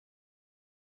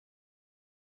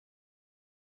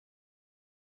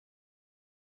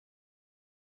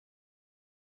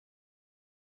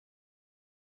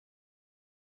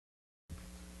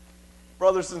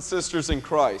Brothers and sisters in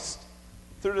Christ,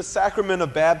 through the sacrament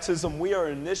of baptism, we are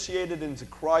initiated into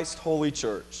Christ's holy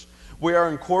church. We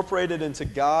are incorporated into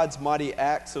God's mighty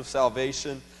acts of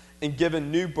salvation and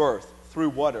given new birth through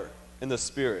water and the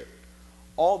Spirit.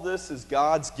 All this is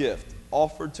God's gift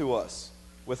offered to us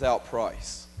without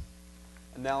price.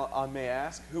 And now I may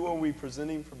ask, who are we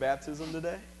presenting for baptism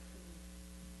today?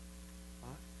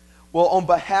 Well, on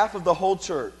behalf of the whole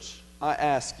church, I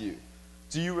ask you,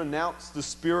 do you renounce the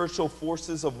spiritual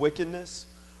forces of wickedness,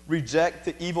 reject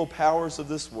the evil powers of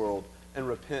this world, and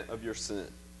repent of your sin?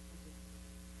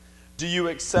 Do you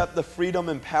accept the freedom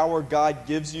and power God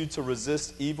gives you to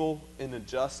resist evil and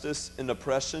injustice and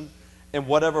oppression in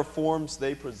whatever forms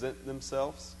they present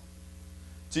themselves?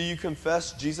 Do you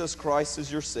confess Jesus Christ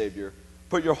as your Savior,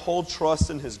 put your whole trust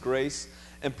in His grace,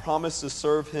 and promise to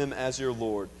serve Him as your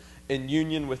Lord in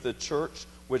union with the church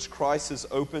which Christ has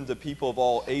opened to people of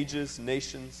all ages,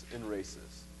 nations, and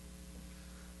races?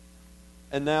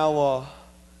 And now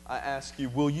I ask you,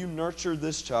 will you nurture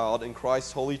this child in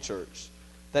Christ's holy church,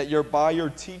 that by your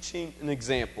teaching and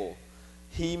example,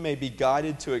 he may be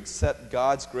guided to accept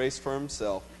God's grace for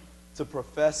himself, to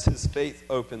profess his faith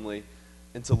openly,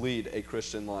 and to lead a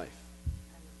Christian life?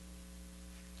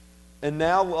 And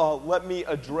now let me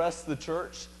address the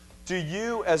church. Do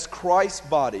you, as Christ's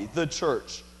body, the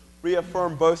church,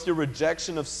 reaffirm both your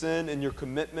rejection of sin and your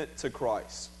commitment to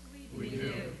Christ? We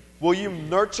do. Will you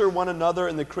nurture one another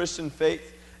in the Christian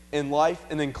faith and life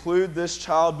and include this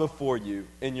child before you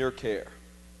in your care?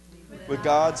 With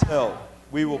God's help,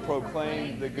 we will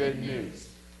proclaim the good news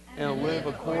and live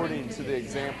according to the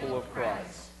example of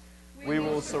Christ. We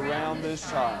will surround this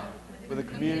child with a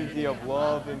community of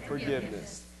love and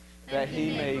forgiveness, that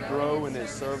he may grow in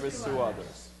his service to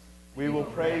others. We will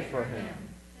pray for him,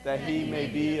 that he may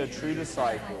be a true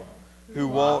disciple who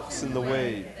walks in the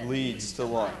way that leads to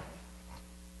life.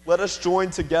 Let us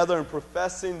join together in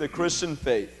professing the Christian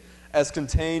faith as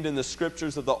contained in the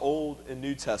scriptures of the Old and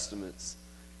New Testaments.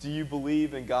 Do you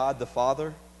believe in God the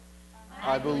Father?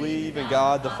 I believe in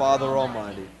God the Father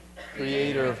Almighty,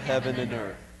 creator of heaven and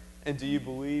earth. And do you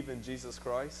believe in Jesus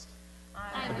Christ?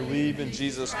 I believe in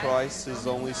Jesus Christ, his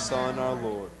only Son, our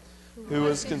Lord, who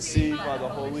was conceived by the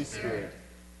Holy Spirit,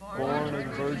 born of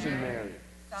the Virgin Mary,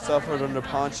 suffered under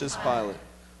Pontius Pilate,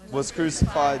 was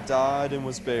crucified, died, and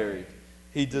was buried.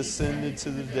 He descended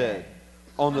to the dead.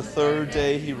 On the third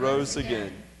day he rose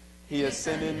again. He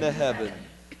ascended into heaven,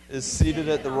 is seated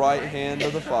at the right hand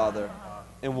of the Father,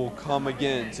 and will come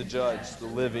again to judge the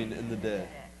living and the dead.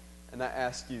 And I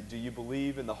ask you, do you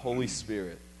believe in the Holy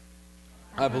Spirit?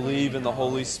 I believe in the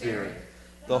Holy Spirit,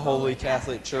 the Holy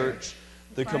Catholic Church,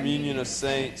 the communion of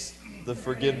saints, the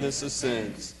forgiveness of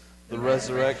sins, the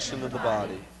resurrection of the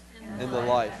body, and the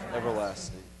life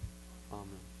everlasting. Amen.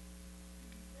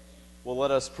 Well,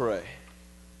 let us pray.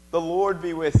 The Lord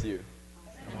be with you.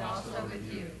 And also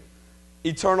with you.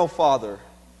 Eternal Father,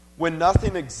 when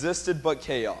nothing existed but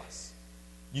chaos,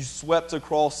 you swept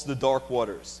across the dark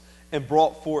waters and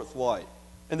brought forth light.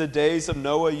 In the days of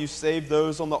Noah, you saved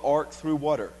those on the ark through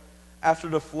water. After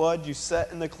the flood, you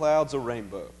set in the clouds a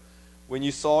rainbow. When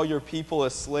you saw your people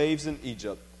as slaves in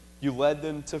Egypt, you led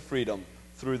them to freedom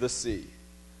through the sea.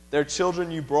 Their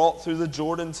children you brought through the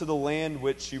Jordan to the land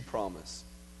which you promised.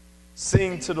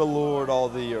 Sing to the Lord, all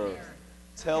the earth.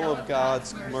 Tell of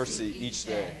God's mercy each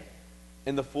day.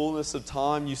 In the fullness of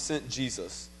time, you sent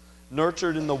Jesus,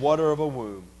 nurtured in the water of a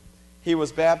womb. He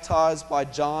was baptized by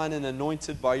John and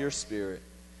anointed by your Spirit.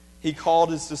 He called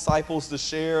his disciples to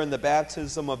share in the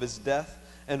baptism of his death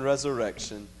and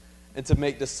resurrection, and to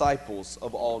make disciples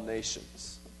of all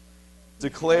nations.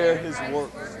 Declare his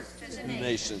works to the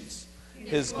nations,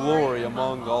 his glory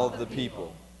among all the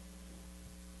people.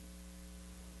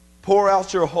 Pour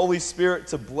out your Holy Spirit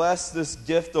to bless this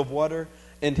gift of water,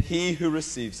 and he who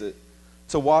receives it,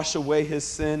 to wash away his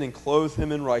sin and clothe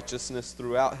him in righteousness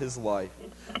throughout his life,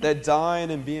 that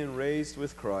dying and being raised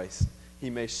with Christ, he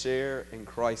may share in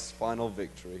Christ's final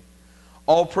victory.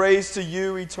 All praise to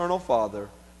you, eternal Father,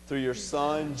 through your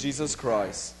Son, Jesus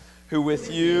Christ, who with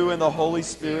you and the Holy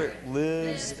Spirit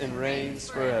lives and reigns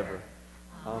forever.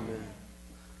 Amen.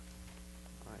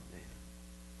 All right,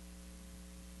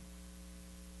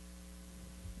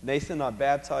 Nathan, I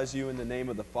baptize you in the name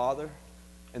of the Father,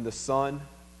 and the Son,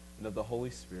 and of the Holy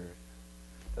Spirit.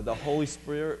 That the Holy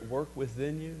Spirit work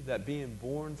within you, that being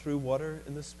born through water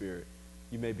and the Spirit,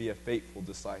 you may be a faithful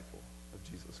disciple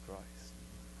of Jesus Christ.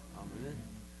 Amen.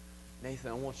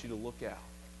 Nathan, I want you to look out.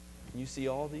 Can you see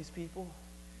all these people?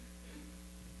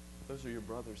 Those are your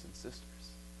brothers and sisters.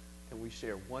 And we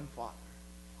share one Father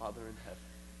in heaven.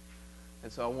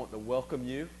 And so I want to welcome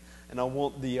you, and I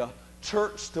want the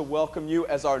church to welcome you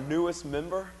as our newest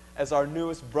member, as our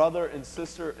newest brother and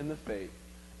sister in the faith.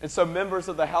 And so, members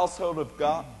of the household of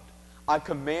God, I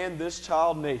command this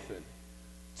child, Nathan,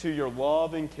 to your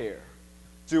love and care.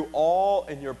 Do all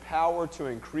in your power to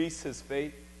increase his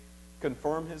faith,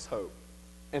 confirm his hope,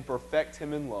 and perfect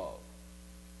him in love.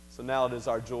 So now it is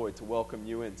our joy to welcome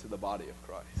you into the body of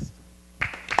Christ.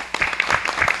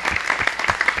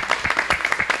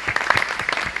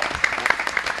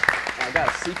 I got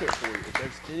a secret for you. If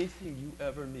there's anything you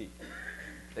ever need,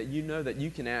 that you know that you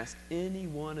can ask any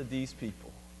one of these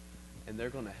people, and they're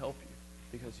going to help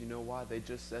you. Because you know why? They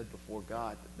just said before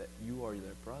God that you are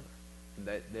their brother, and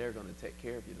that they're going to take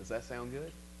care of you. Does that sound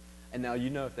good? And now you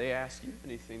know if they ask you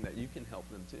anything that you can help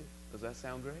them too. Does that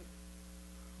sound great?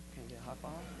 Can I get a high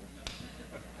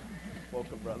five?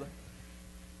 Welcome, brother.